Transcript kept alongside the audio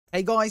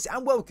Hey guys,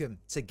 and welcome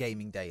to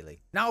Gaming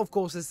Daily. Now, of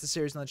course, this is the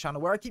series on the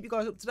channel where I keep you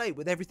guys up to date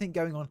with everything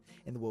going on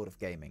in the world of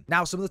gaming.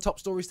 Now, some of the top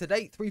stories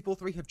today: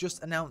 343 have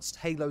just announced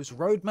Halo's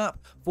roadmap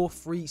for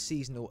free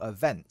seasonal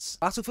events.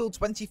 Battlefield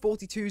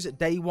 2042's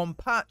Day 1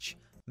 patch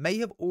may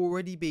have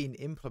already been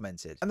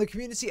implemented. And the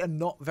community are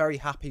not very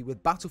happy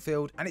with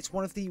Battlefield, and it's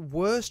one of the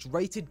worst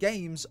rated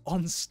games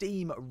on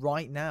Steam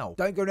right now.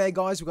 Don't go there,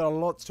 guys. We've got a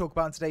lot to talk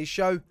about in today's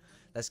show.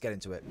 Let's get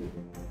into it.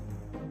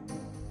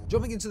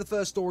 Jumping into the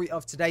first story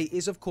of today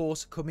is, of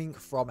course, coming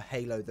from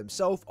Halo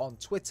themselves on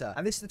Twitter.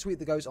 And this is the tweet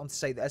that goes on to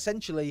say that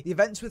essentially, the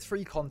events with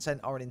free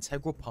content are an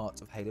integral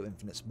part of Halo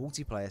Infinite's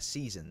multiplayer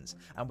seasons.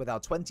 And with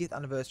our 20th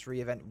anniversary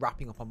event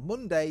wrapping up on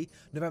Monday,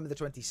 November the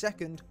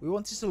 22nd, we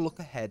wanted to look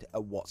ahead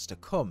at what's to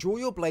come. Draw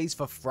your blades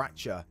for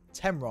Fracture,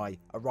 Temrai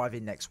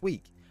arriving next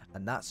week.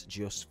 And that's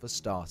just for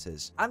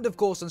starters. And of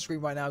course, on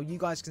screen right now, you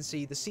guys can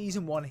see the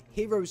Season 1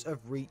 Heroes of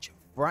Reach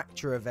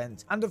Fracture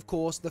event, and of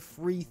course the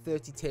free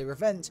 30 tier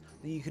event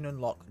that you can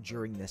unlock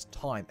during this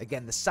time.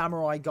 Again, the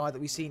samurai guy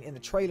that we've seen in the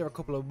trailer a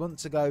couple of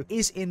months ago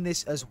is in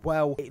this as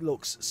well. It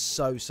looks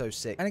so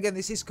sick. And again,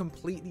 this is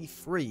completely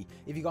free.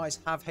 If you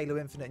guys have Halo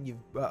Infinite and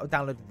you've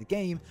downloaded the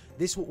game,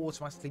 this will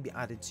automatically be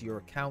added to your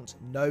account,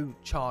 no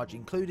charge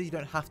included. You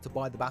don't have to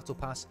buy the battle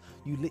pass.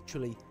 You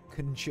literally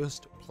can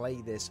just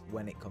play this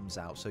when it comes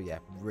out. So yeah,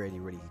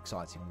 really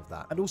exciting with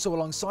that. And also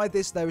alongside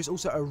this, there is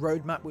also a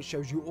roadmap which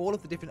shows you all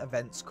of the different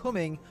events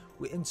coming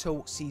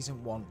until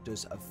Season 1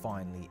 does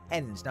finally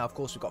end. Now, of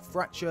course, we've got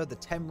Fracture, the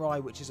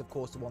Temrai, which is, of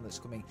course, the one that's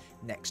coming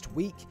next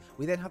week.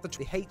 We then have the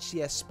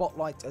HCS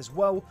Spotlight as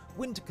well,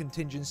 Winter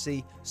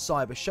Contingency,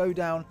 Cyber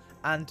Showdown,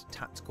 and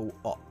Tactical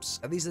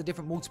Ops. And these are the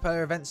different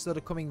multiplayer events that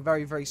are coming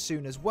very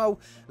soon as well,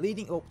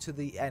 leading up to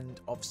the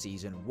end of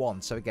Season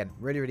 1. So again,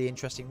 really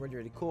interesting,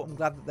 really cool. I'm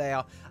glad that they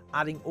are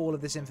adding all of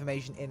this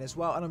information in as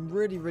well, and I'm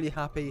really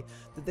happy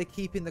that they're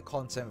keeping the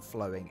content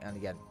flowing. And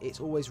again,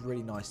 it's always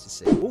really nice to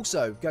see.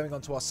 Also, going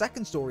on to our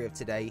second story of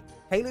today,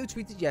 Halo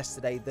tweeted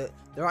yesterday that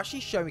they're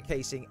actually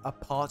showcasing a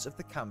part of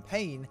the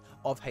campaign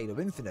of Halo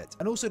Infinite,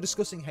 and also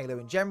discussing Halo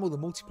in general, the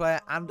multiplayer,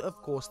 and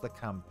of course the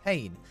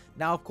campaign.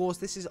 Now, of course,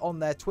 this is on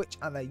their Twitch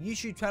and their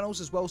YouTube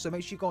channels as well, so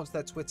make sure you go onto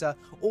their Twitter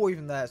or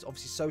even their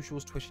obviously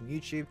socials, Twitch and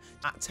YouTube,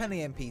 at 10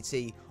 AM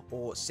PT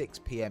or 6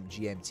 PM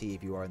GMT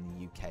if you are in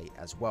the UK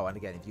as well. And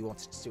again, if you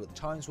wanted to see what the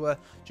times were,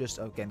 just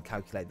again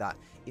calculate that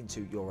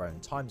into your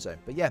own time zone.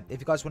 But yeah, if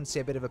you guys want to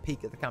see a bit of a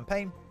peek at the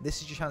campaign,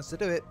 this is your chance to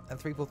do it, and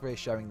 343 is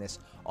showing this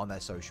on their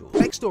socials.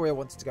 Next story I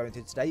wanted to go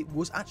into today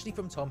was actually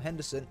from Tom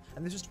Henderson,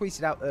 and this was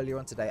tweeted out earlier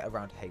on today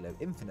around Halo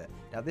Infinite.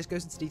 Now, this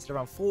goes into detail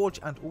around Forge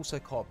and also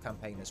co-op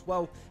campaign as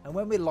well, and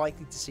when we're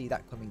likely to see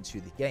that coming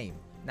to the game.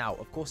 Now,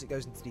 of course, it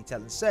goes into detail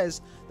and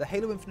says that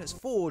Halo Infinite's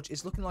Forge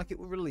is looking like it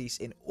will release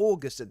in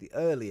August at the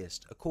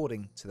earliest,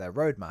 according to their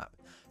roadmap.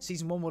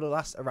 Season 1 will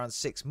last around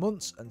 6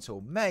 months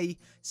until May.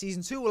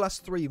 Season 2 will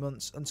last 3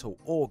 months until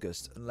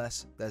August,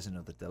 unless there's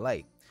another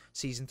delay.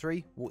 Season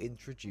 3 will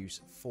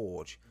introduce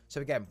Forge. So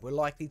again, we're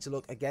likely to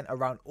look again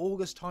around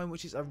August time,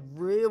 which is a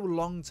real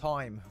long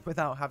time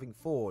without having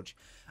Forge.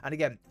 And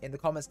again, in the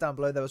comments down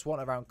below, there was one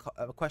around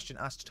a question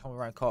asked to Tom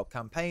around co-op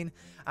campaign,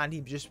 and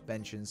he just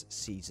mentions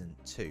Season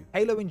 2.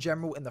 Halo in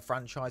general in the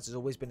franchise has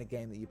always been a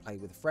game that you play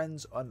with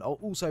friends and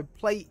also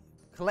play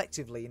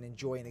collectively and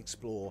enjoy and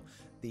explore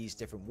these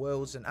different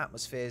worlds and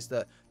atmospheres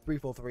that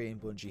 343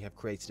 and Bungie have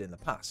created in the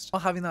past.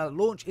 Not having that at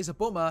launch is a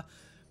bummer,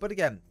 but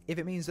again, if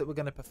it means that we're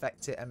going to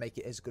perfect it and make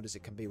it as good as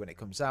it can be when it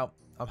comes out,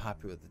 I'm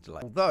happy with the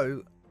delay.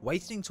 Although,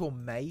 waiting until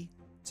May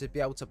to be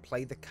able to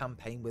play the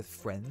campaign with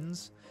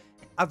friends,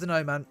 I don't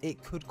know, man,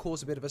 it could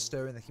cause a bit of a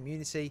stir in the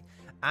community,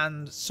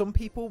 and some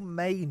people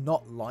may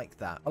not like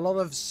that. A lot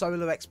of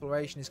solo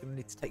exploration is going to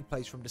need to take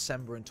place from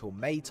December until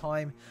May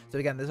time. So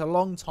again, there's a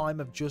long time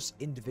of just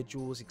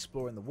individuals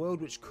exploring the world,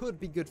 which could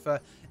be good for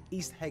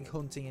Easter egg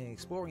hunting and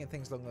exploring and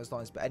things along those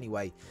lines. But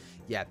anyway,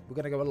 yeah, we're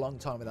going to go a long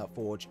time without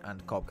Forge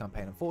and co-op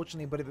campaign,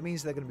 unfortunately. But if it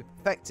means they're going to be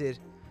perfected,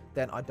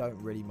 then I don't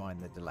really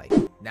mind the delay.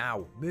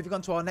 Now, moving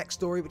on to our next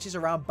story, which is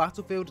around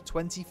Battlefield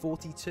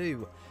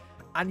 2042.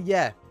 And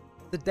yeah,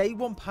 the Day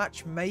 1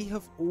 patch may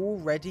have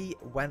already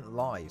went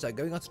live. So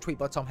going on to tweet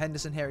by Tom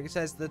Henderson here, he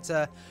says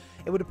that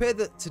it would appear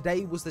that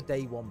today was the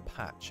Day 1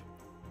 patch.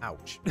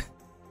 Ouch.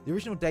 The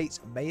original dates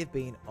may have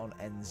been on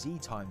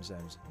NZ time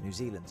zones, New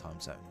Zealand time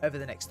zone. Over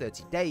the next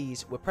 30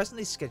 days, we're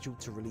presently scheduled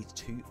to release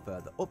 2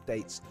 further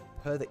updates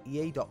per the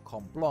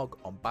EA.com blog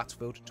on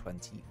Battlefield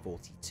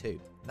 2042.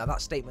 Now,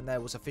 that statement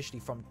there was officially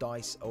from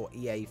DICE or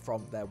EA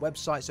from their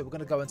website, so we're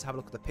going to go and have a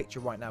look at the picture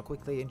right now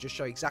quickly and just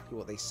show exactly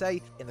what they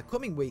say. In the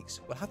coming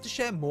weeks, we'll have to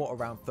share more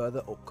around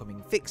further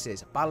upcoming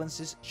fixes,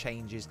 balances,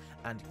 changes,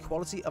 and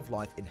quality of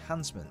life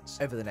enhancements.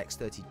 Over the next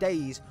 30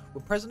 days,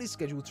 we're presently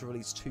scheduled to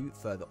release 2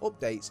 further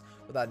updates,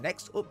 with our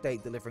next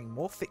update delivering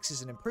more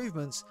fixes and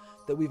improvements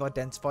that we've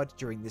identified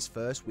during this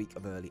first week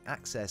of early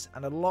access,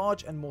 and a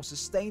large and more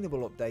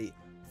sustainable update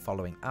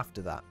following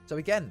after that. So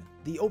again,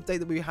 the update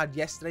that we had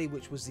yesterday,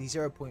 which was the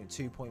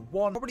 0.2.1,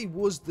 probably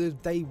was the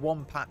Day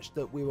 1 patch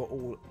that we were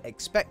all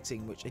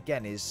expecting, which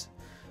again is,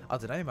 I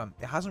don't know, man.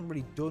 It hasn't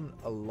really done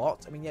a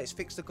lot. I mean, yeah, it's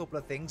fixed a couple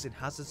of things in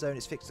Hazard Zone.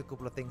 It's fixed a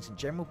couple of things in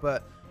general.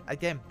 But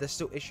again, there's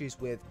still issues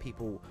with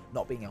people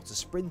not being able to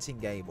sprint in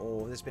game.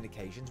 Or there's been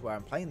occasions where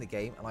I'm playing the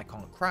game and I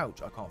can't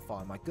crouch. I can't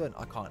fire my gun.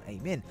 I can't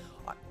aim in.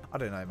 I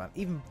don't know, man.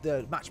 Even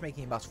the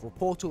matchmaking in Battlefield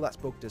Portal, that's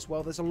bugged as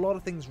well. There's a lot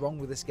of things wrong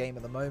with this game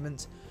at the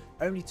moment.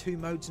 Only 2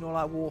 modes in All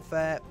Out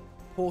Warfare.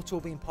 Portal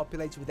being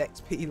populated with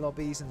XP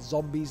lobbies and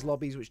zombies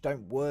lobbies which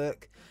don't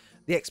work.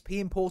 The XP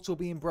in Portal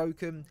being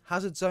broken.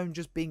 Hazard Zone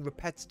just being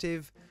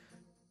repetitive.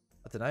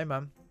 I don't know,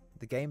 man.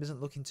 The game isn't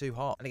looking too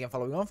hot. And again,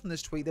 following on from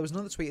this tweet, there was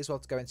another tweet as well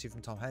to go into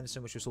from Tom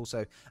Henderson, which was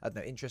also, I don't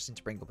know, interesting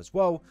to bring up as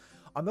well.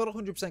 I'm not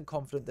 100%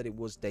 confident that it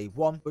was day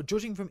 1, but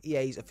judging from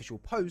EA's official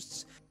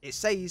posts, it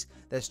says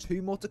there's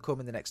 2 more to come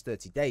in the next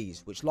 30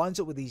 days, which lines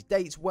up with these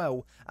dates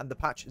well, and the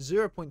patch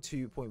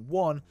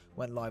 0.2.1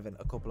 went live in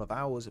a couple of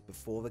hours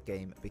before the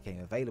game became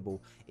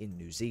available in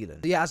New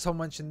Zealand. So yeah, as Tom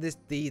mentioned,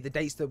 the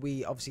dates that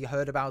we obviously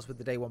heard about with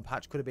the day 1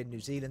 patch could have been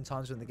New Zealand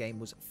times when the game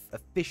was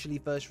officially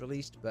first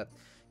released, but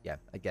yeah,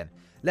 again,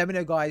 let me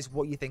know, guys,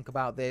 what you think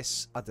about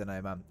this. I don't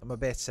know, man. I'm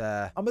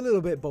a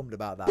little bit bummed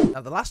about that. Now,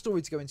 the last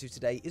story to go into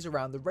today is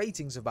around the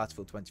ratings of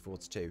Battlefield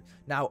 2042.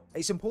 Now,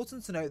 it's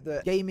important to note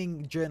that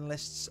gaming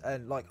journalists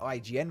and like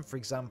IGN, for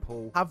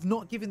example, have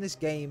not given this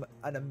game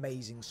an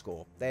amazing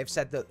score. They have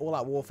said that All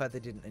Out Warfare, they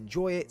didn't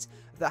enjoy it,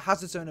 that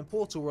Hazard Zone and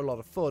Portal were a lot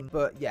of fun,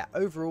 but yeah,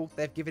 overall,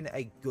 they've given it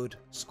a good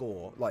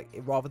score. Like,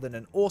 rather than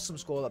an awesome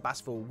score that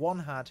Battlefield 1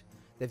 had,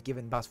 they've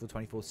given Battlefield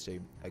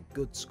 2042 a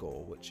good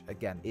score, which,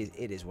 again,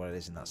 it is what it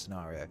is in that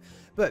scenario.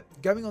 But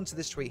going on to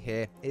this tweet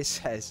here, it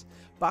says,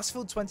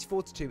 Battlefield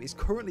 2042 is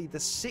currently the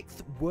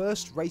 6th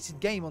worst rated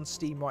game on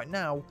Steam right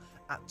now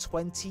at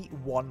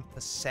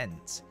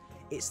 21%.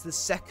 It's the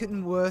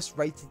 2nd worst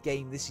rated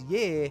game this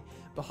year,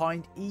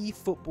 behind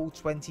eFootball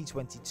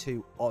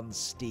 2022 on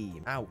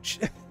Steam. Ouch.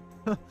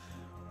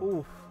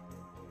 Oh,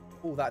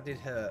 that did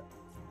hurt.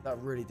 That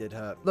really did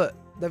hurt. Look,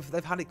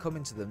 they've had it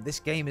coming to them.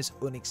 This game is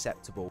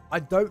unacceptable. I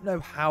don't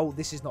know how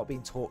this is not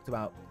being talked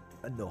about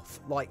enough.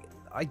 Like,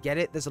 I get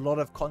it. There's a lot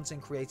of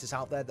content creators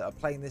out there that are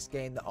playing this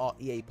game that are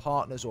EA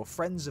partners or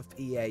friends of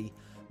EA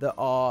that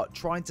are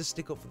trying to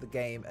stick up for the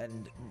game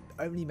and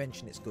only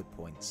mention its good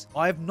points.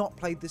 I have not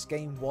played this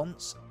game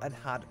once and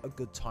had a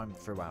good time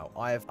throughout.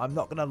 I'm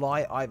not gonna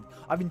lie, I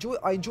enjoyed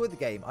the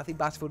game. I think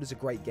Battlefield is a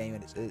great game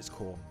at its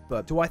core.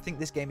 But do I think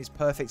this game is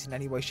perfect in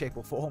any way, shape,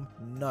 or form?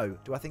 No.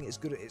 Do I think it's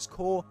good at its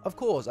core? Of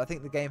course. I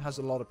think the game has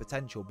a lot of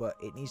potential, but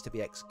it needs to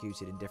be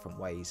executed in different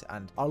ways,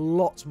 and a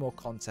lot more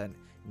content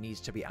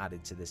needs to be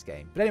added to this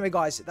game. But anyway,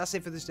 guys, that's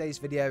it for today's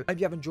video. Hope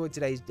you have enjoyed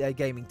today's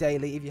Gaming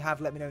Daily. If you have,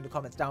 let me know in the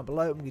comments down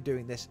below. I'm going to be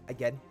doing this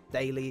again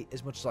daily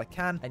as much as I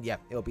can, and yeah,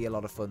 it'll be a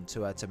lot of fun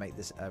to make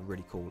this a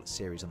really cool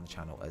series on the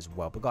channel as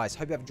well. But guys,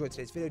 hope you have enjoyed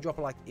today's video. Drop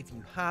a like if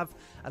you have,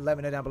 and let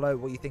me know down below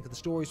what you think of the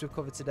stories we've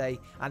covered today,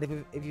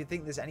 and if you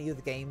think there's any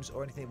other games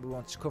or anything we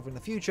want to cover in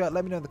the future,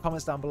 let me know in the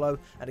comments down below,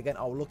 and again,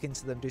 I'll look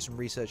into them, do some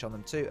research on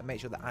them too, and make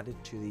sure they're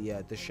added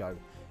to the show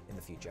in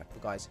the future.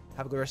 But guys,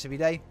 have a good rest of your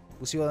day.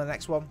 We'll see you on the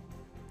next one.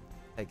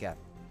 Take care.